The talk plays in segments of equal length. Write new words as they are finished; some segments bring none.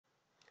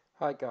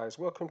Hi guys,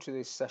 welcome to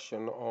this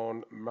session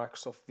on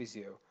Microsoft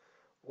Visio.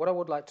 What I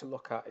would like to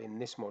look at in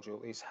this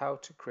module is how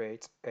to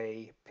create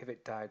a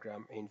pivot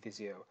diagram in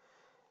Visio.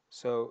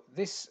 So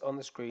this on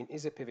the screen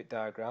is a pivot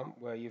diagram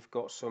where you've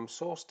got some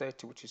source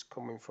data which is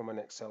coming from an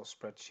Excel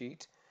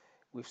spreadsheet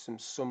with some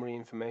summary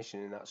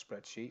information in that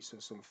spreadsheet, so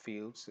some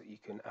fields that you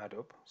can add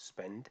up,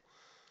 spend.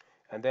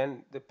 And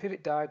then the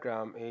pivot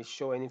diagram is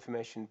showing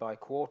information by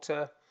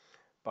quarter,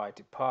 by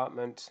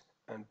department,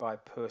 and by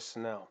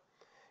personnel.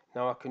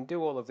 Now I can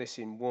do all of this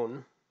in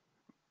one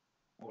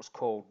what's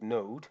called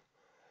node,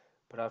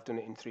 but I've done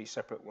it in three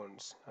separate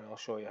ones, and I'll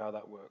show you how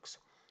that works.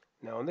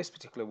 Now on this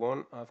particular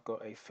one I've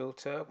got a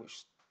filter,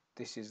 which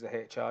this is the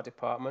HR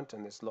department,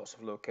 and there's lots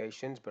of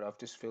locations, but I've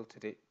just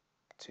filtered it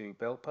to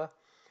Belper.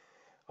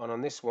 And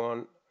on this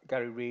one,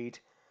 Gary Reid,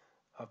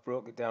 I've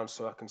broke it down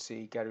so I can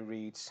see Gary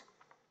Reid's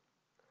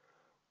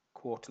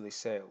quarterly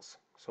sales.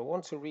 So I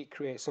want to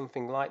recreate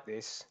something like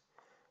this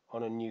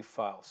on a new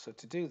file. So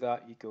to do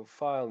that, you go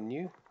File,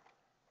 New.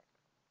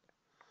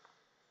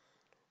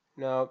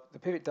 Now the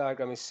pivot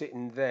diagram is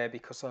sitting there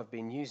because I've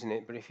been using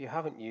it, but if you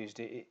haven't used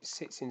it, it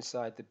sits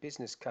inside the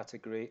business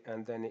category,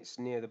 and then it's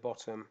near the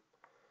bottom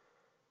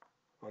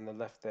on the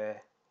left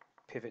there,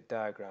 pivot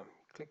diagram.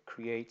 Click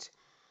Create,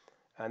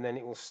 and then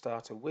it will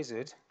start a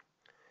wizard,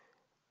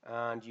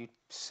 and you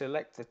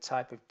select the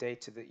type of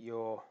data that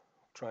you're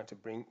trying to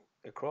bring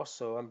across.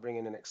 So I'm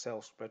bringing an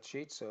Excel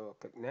spreadsheet, so I'll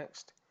click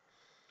Next.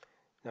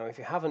 Now if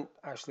you haven't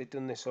actually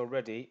done this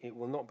already, it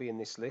will not be in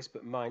this list,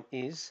 but mine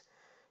is.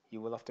 You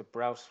will have to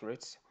browse for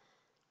it.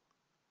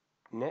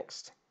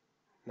 Next.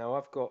 Now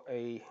I've got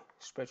a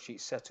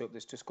spreadsheet set up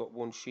that's just got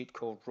one sheet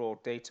called raw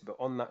data, but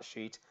on that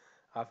sheet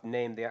I've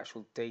named the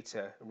actual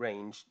data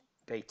range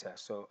data,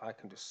 so I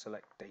can just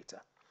select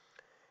data.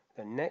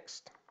 Then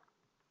next.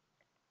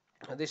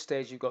 At this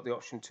stage you've got the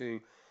option to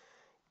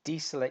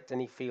deselect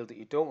any field that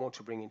you don't want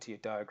to bring into your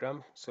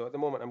diagram. So at the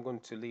moment I'm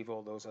going to leave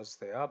all those as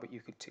they are, but you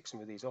could tick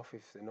some of these off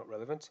if they're not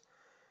relevant.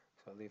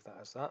 So I'll leave that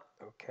as that.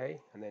 Okay,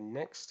 and then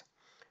next.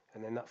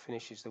 And then that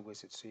finishes the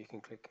wizard, so you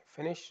can click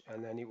finish,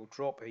 and then it will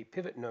drop a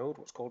pivot node,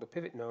 what's called a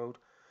pivot node,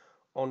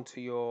 onto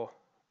your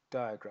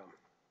diagram.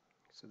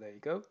 So there you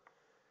go,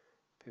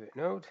 pivot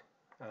node,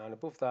 and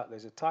above that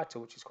there's a title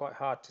which is quite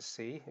hard to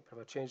see. If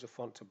I change the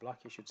font to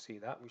black, you should see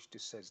that, which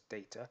just says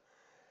data.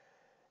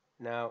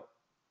 Now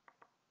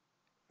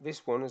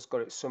this one has got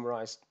it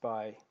summarized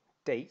by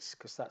dates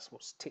because that's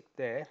what's ticked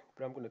there,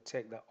 but I'm going to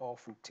take that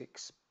off and tick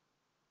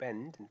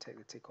spend and take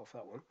the tick off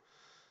that one.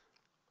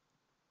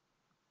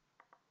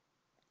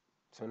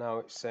 So now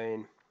it's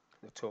saying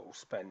the total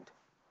spend.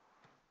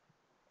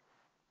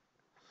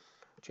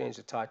 Change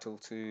the title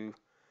to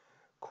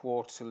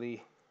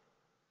quarter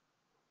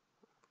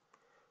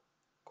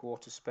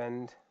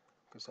spend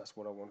because that's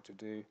what I want to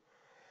do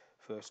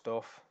first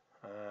off,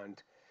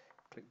 and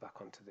click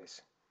back onto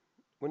this.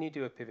 When you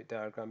do a pivot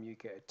diagram, you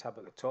get a tab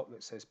at the top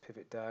that says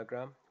pivot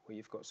diagram where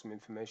you've got some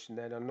information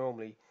there. Now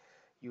normally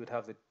you would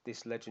have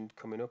this legend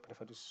coming up, and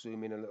if I just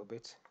zoom in a little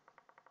bit,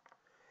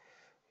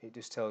 it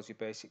just tells you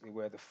basically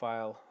where the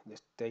file,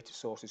 this data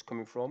source is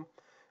coming from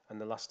and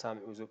the last time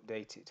it was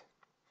updated.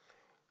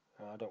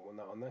 I don't want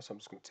that on there, so I'm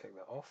just going to take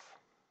that off.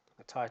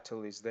 The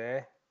title is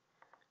there,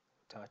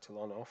 title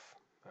on off,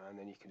 and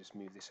then you can just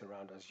move this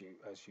around as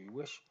you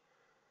wish.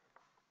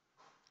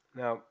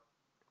 Now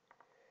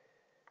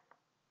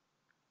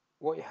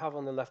what you have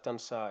on the left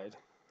hand side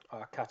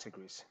are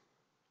categories,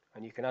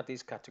 and you can add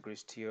these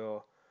categories to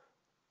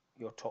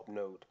your top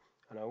node.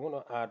 And I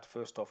want to add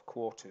first off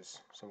quarters,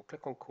 so I'll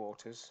click on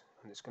quarters,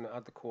 and it's going to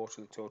add the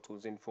quarterly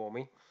totals in for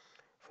me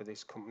for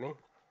this company.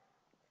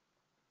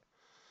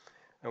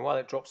 And while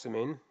it drops them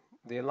in,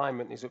 the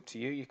alignment is up to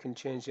you. You can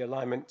change the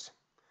alignment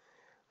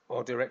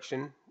or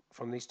direction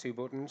from these two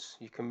buttons.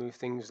 You can move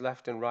things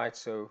left and right,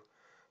 so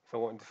if I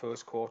wanted the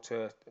first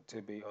quarter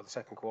to be, or the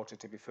second quarter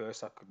to be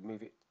first, I could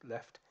move it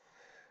left.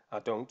 I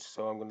don't,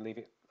 so I'm going to leave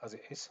it as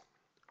it is.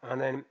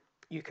 And then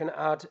you can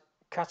add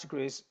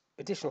categories,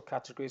 additional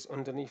categories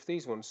underneath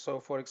these ones. So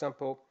for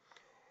example,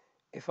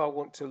 if I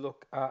want to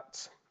look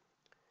at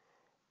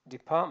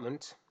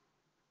department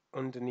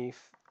underneath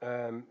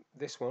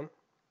this one,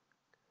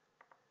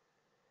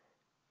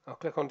 I'll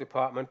click on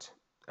department,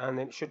 and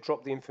then it should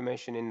drop the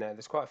information in there.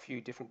 There's quite a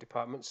few different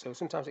departments, so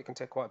sometimes it can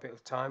take quite a bit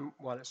of time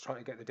while it's trying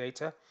to get the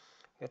data.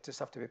 You just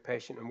have to be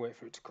patient and wait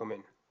for it to come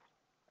in.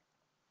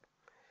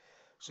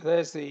 So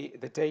there's the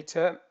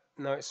data.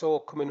 Now it's all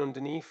coming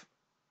underneath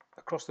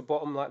across the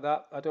bottom like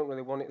that. I don't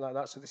really want it like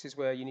that, so this is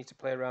where you need to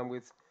play around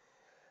with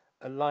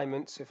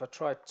alignment. So if I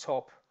try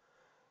top,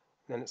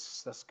 then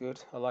that's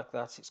good. I like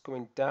that. It's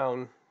going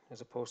down as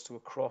opposed to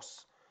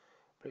across,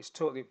 but it's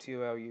totally up to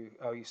you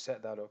how you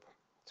set that up.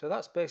 So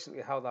that's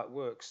basically how that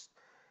works.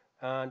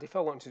 And if I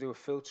want to do a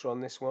filter on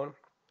this one,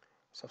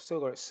 so I've still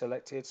got it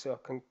selected, so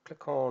I can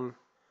click on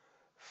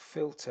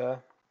filter,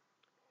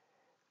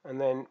 and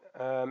then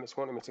it's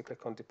wanting me to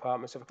click on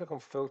department. So if I click on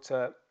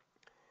filter,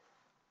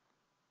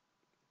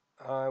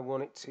 I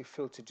want it to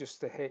filter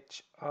just the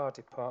HR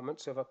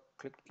department. So if I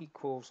click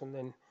equals and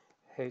then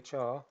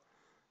HR,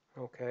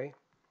 okay,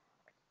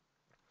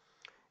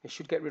 It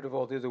should get rid of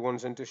all the other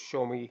ones and just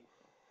show me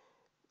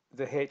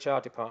the HR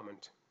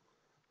department.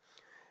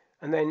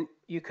 And then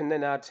you can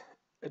then add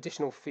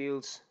additional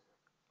fields,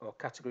 or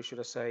categories should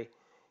I say,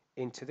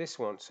 into this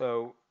one.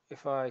 So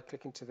if I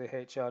click into the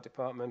HR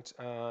department,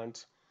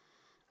 and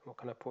what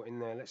can I put in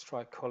there? Let's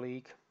try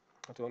colleague.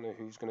 I don't know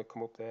who's going to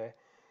come up there.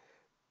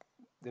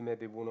 There may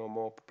be one or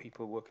more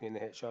people working in the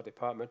HR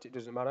department. It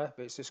doesn't matter,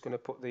 but it's just going to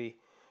put the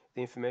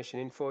information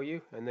in for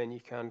you, and then you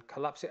can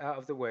collapse it out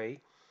of the way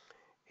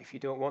if you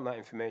don't want that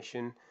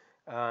information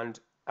and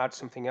add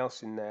something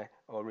else in there,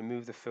 or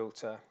remove the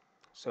filter.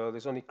 So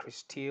there's only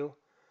Chris Teal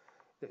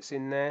that's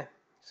in there,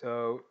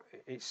 so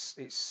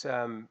it's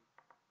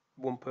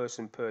one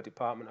person per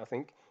department, I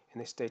think, in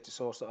this data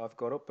source that I've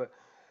got up, but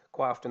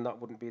quite often that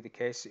wouldn't be the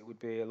case. It would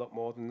be a lot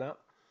more than that.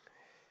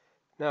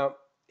 Now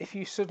if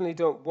you suddenly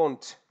don't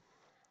want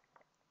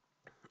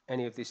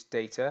any of this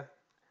data,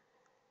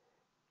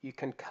 you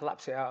can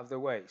collapse it out of the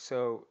way.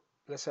 So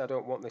let's say I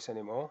don't want this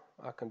anymore.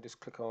 I can just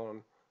click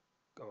on,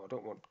 I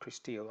don't want Chris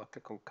Steele, I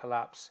click on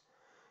collapse,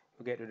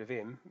 we'll get rid of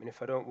him. And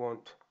if I don't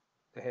want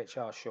the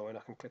HR showing,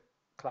 I can click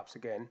collapse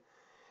again,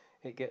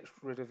 it gets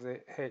rid of the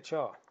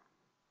HR.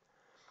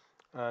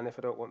 And if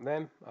I don't want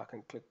them, I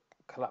can click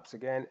collapse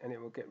again and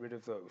it will get rid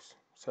of those.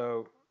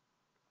 So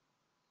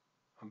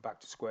I'm back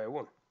to square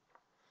one.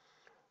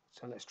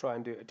 So let's try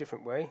and do it a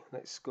different way.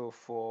 Let's go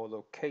for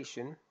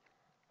location.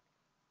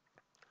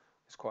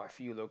 There's quite a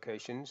few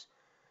locations,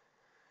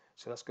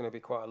 so that's going to be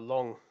quite a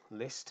long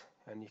list,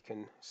 and you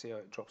can see how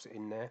it drops it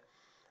in there.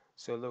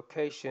 So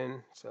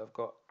location, so I've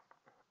got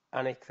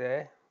Alnwick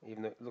there,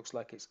 even though it looks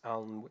like it's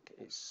Alnwick,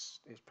 it's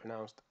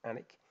pronounced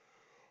Alnwick.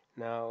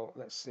 Now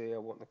let's see, I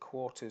want the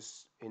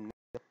quarters in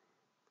there.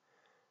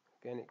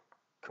 Again, it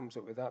comes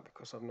up with that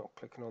because I'm not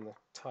clicking on the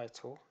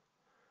title.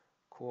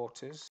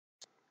 Quarters,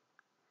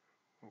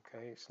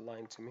 okay, it's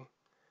aligned to me.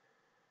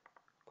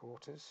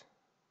 Quarters.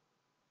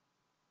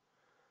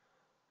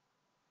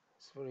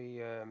 It's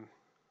very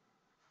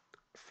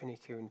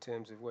finicky in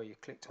terms of where you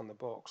clicked on the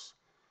box.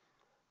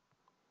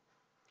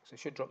 So it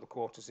should drop the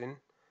quarters in.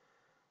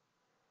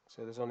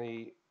 So there's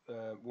only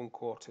 1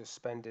 quarter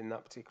spend in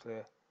that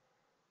particular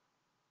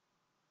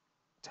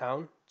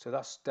town. So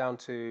that's down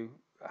to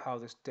how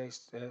this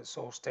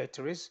source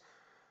data is.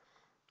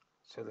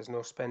 So there's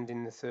no spend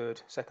in the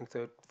second,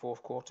 third,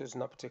 fourth quarters in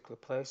that particular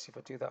place. If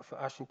I do that for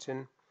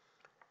Ashington,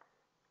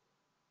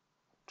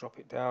 drop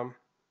it down,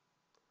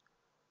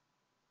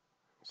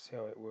 see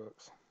how it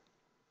works.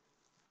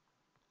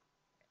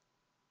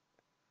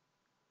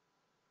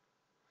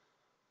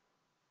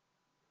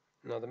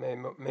 Now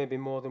there may be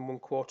more than 1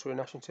 quarter in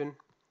Ashington.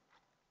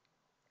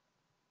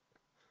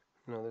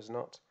 No, there's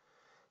not.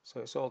 So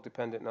it's all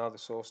dependent now the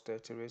source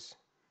data is.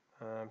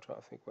 I'm trying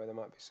to think where there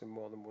might be some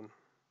more than one.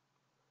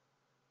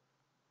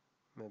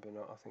 Maybe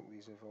not. I think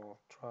these have all.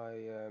 Try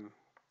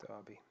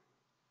Derby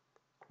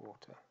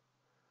quarter.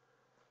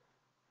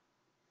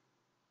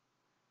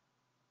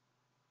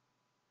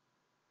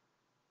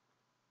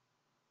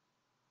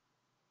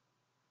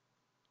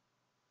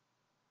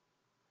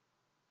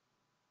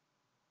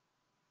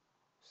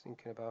 Just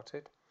thinking about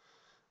it.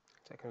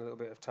 Taking a little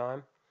bit of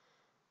time.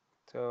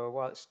 So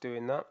while it's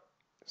doing that,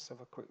 let's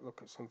have a quick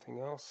look at something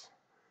else.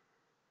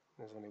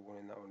 There's only one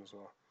in that one as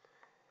well.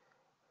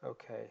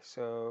 Okay,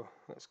 so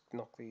let's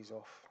knock these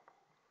off.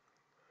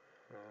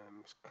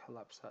 Let's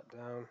collapse that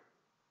down.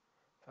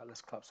 In fact,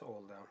 let's collapse it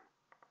all down.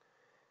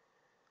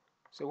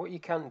 So what you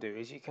can do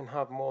is you can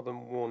have more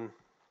than one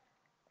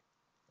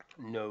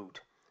node.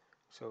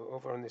 So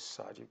over on this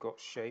side you've got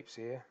shapes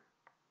here.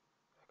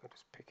 I can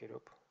just pick it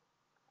up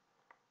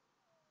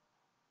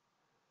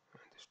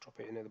and just drop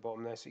it in at the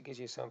bottom there, so it gives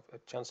you a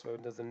chance for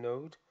another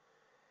node.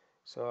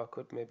 So I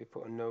could maybe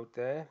put a node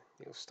there.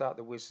 It'll start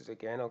the wizard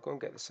again. I'll go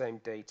and get the same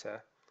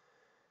data,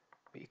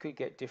 but you could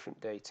get different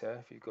data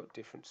if you've got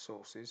different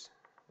sources.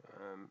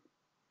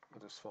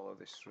 I'll just follow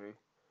this through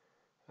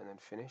and then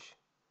finish.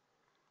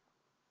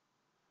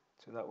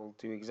 So that will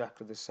do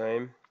exactly the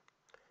same.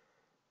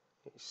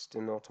 It's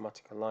still an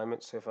automatic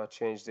alignment, so if I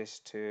change this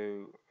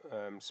to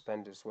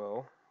spend as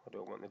well, I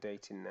don't want the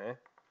date in there,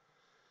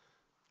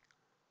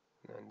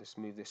 and just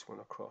move this one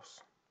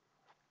across.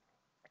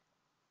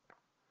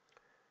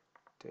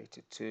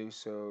 Data 2,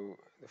 so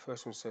the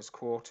first one says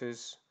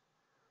quarters,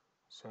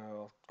 so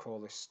I'll call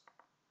this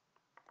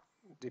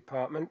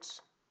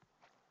departments.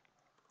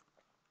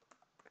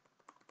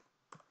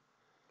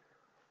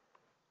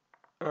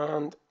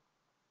 And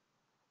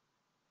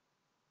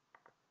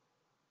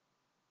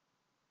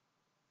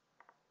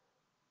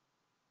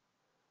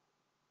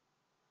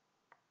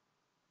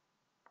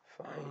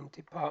find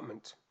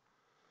department.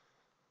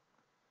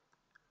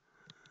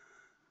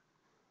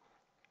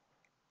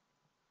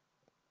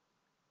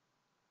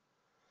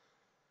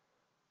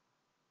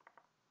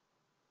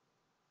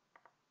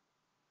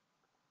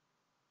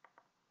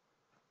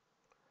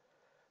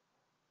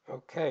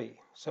 Okay,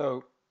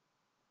 so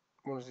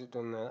what has it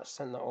done there? That's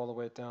sent that all the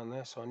way down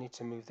there, so I need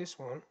to move this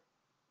one.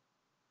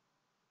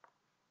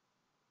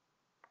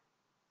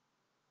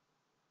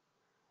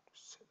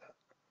 Just set that.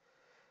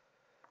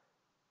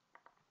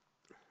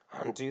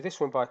 and do this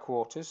one by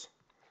quarters.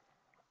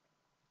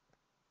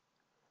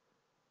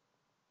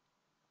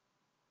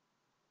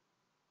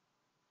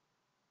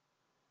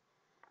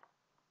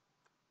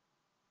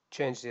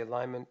 Change the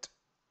alignment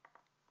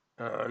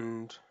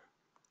and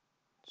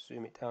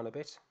zoom it down a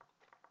bit.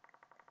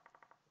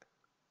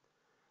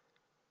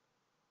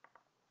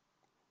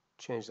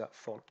 Change that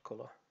font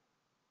color.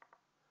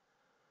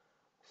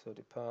 So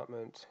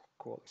department,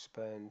 quarterly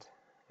spend.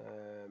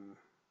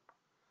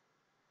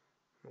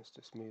 Let's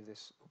just move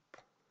this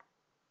up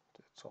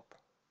to the top.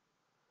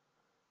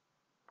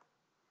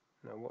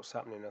 Now what's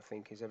happening, I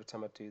think, is every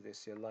time I do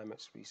this, the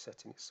alignment's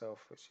resetting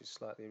itself, which is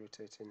slightly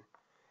irritating.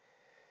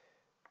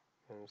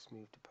 And let's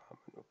move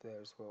department up there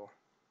as well,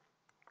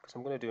 because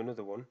I'm going to do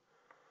another one.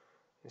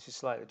 This is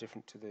slightly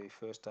different to the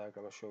first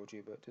diagram I showed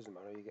you, but it doesn't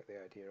matter, you get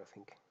the idea, I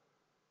think.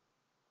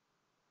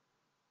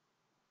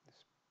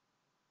 Just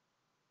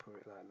put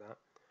it like that.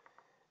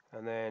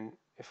 And then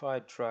if I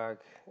drag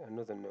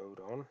another node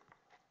on,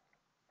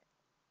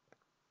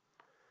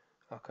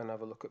 I can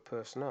have a look at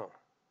personnel.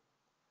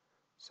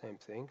 Same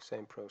thing,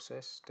 same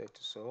process, data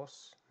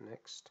source,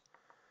 next,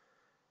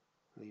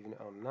 leaving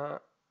it on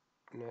that,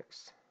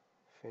 next,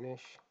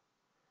 finish.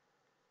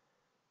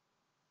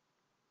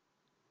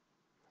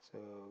 So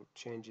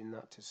changing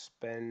that to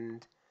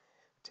spend,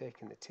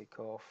 taking the tick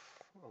off.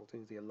 I'll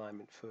do the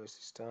alignment first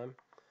this time.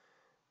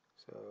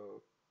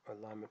 So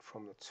alignment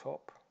from the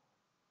top.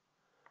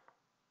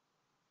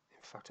 In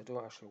fact, I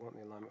don't actually want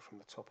the alignment from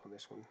the top on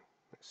this one.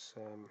 Let's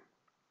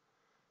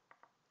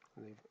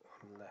leave it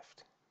on the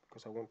left,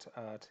 because I want to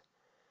add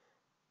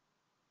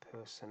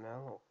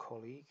personnel or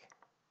colleague.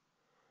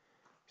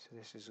 So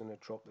this is going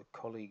to drop the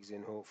colleagues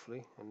in,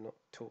 hopefully, and not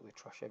totally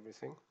trash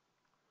everything.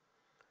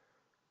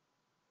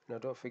 Now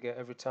don't forget,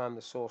 every time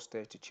the source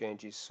data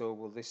changes, so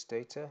will this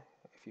data,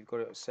 if you've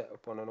got it set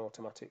up on an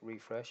automatic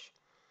refresh.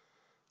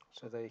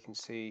 So there you can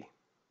see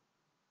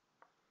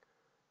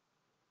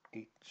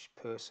each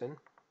person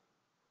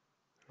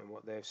and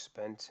what they've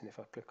spent. And if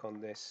I click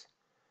on this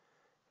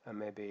and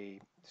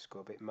maybe just go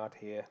a bit mad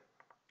here,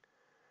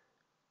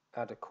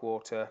 add a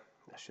quarter.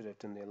 I should have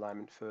done the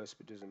alignment first,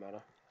 but it doesn't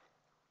matter.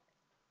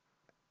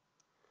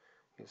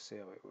 You'll see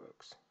how it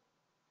works.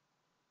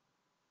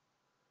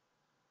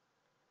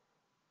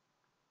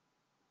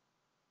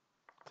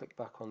 Click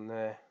back on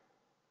there,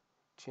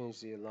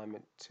 change the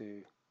alignment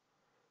to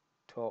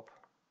top,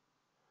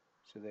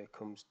 so there it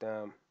comes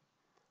down,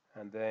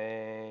 and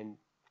then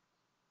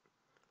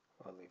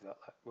I'll leave that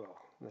like, well,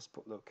 let's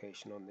put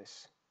location on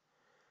this,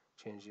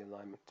 change the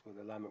alignment, well,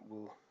 the alignment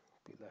will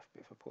be left,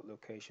 but if I put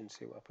location,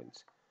 see what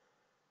happens.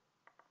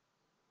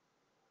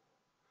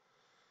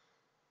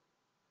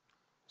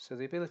 So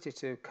the ability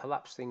to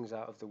collapse things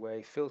out of the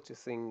way, filter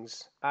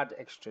things, add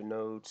extra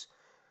nodes,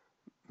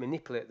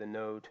 manipulate the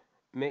node,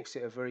 makes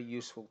it a very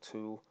useful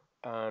tool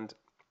and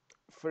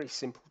very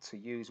simple to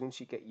use once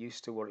you get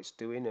used to what it's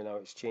doing and how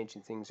it's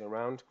changing things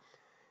around.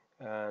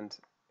 And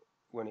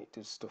when it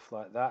does stuff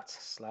like that,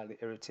 slightly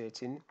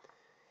irritating,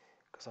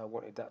 because I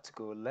wanted that to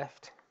go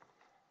left.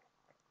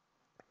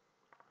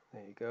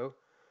 There you go.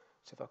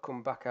 So if I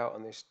come back out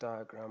on this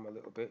diagram a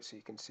little bit so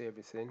you can see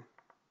everything,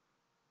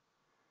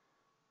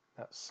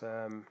 that's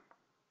so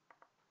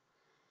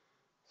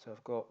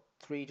I've got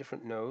 3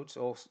 different nodes,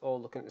 all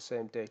looking at the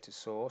same data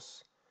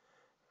source,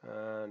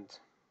 and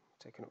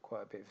taking up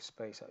quite a bit of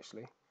space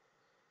actually.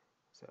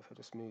 So if I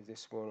just move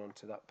this one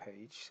onto that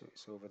page, so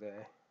it's over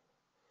there,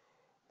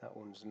 that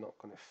one's not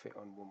going to fit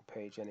on one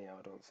page anyhow,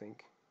 I don't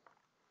think.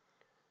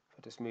 If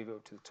I just move it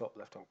up to the top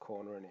left hand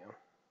corner anyhow,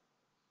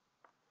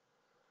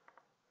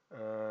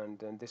 and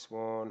then this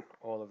one,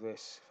 all of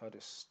this, if I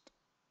just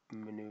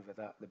maneuver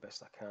that the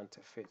best I can to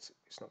fit,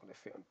 it's not going to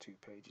fit on 2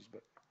 pages,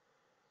 but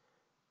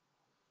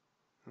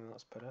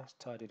that's better. It's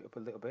tidied it up a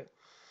little bit.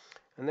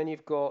 And then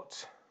you've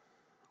got,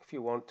 if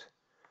you want,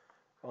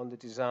 on the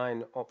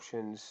design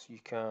options, you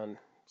can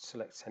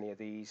select any of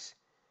these.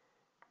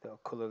 They'll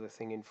colour the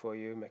thing in for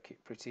you, make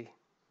it pretty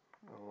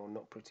or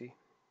not pretty.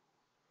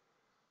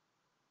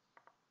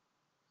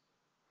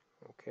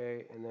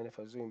 Okay, and then if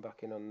I zoom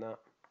back in on that,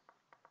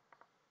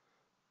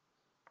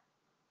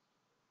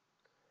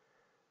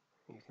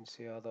 you can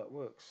see how that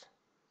works.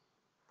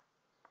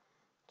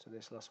 So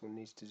this last one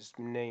needs to just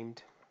be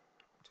named,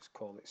 just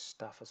call it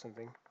staff or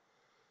something,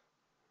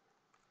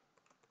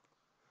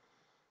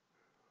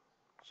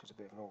 which is a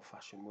bit of an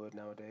old-fashioned word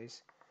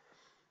nowadays.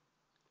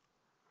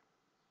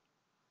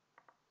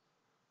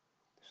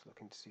 Just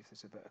looking to see if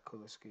there's a better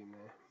colour scheme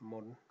there.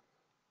 Modern.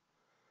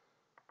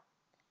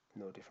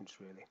 No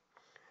difference really.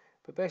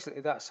 But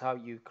basically that's how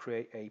you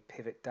create a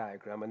pivot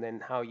diagram, and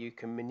then how you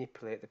can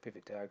manipulate the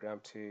pivot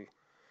diagram to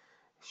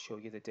show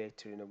you the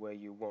data in a way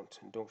you want.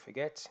 And don't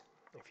forget,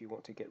 if you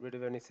want to get rid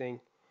of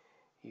anything,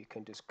 you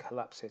can just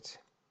collapse it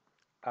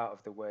out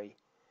of the way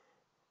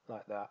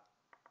like that,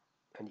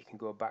 and you can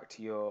go back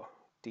to your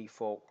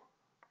default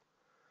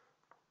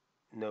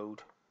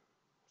node,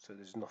 so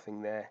there's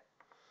nothing there,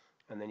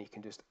 and then you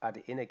can just add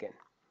it in again.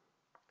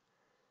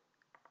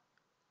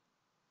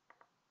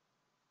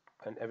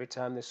 And every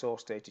time the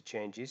source data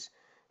changes,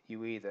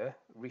 you either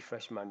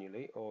refresh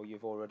manually or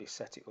you've already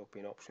set it up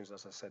in options,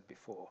 as I said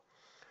before.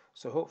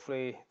 So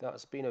hopefully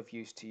that's been of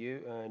use to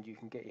you and you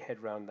can get your head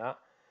around that,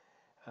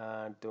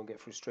 and don't get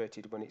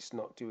frustrated when it's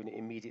not doing it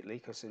immediately,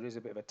 because there is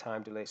a bit of a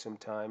time delay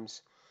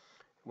sometimes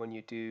when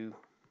you do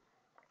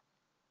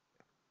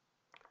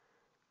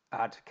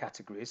add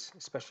categories,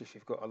 especially if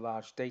you've got a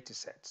large data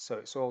set. So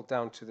it's all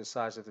down to the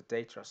size of the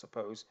data, I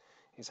suppose,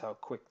 is how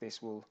quick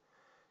this will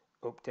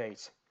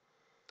update.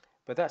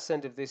 But that's the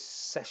end of this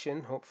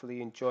session. Hopefully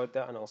you enjoyed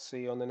that, and I'll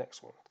see you on the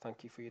next one.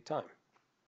 Thank you for your time.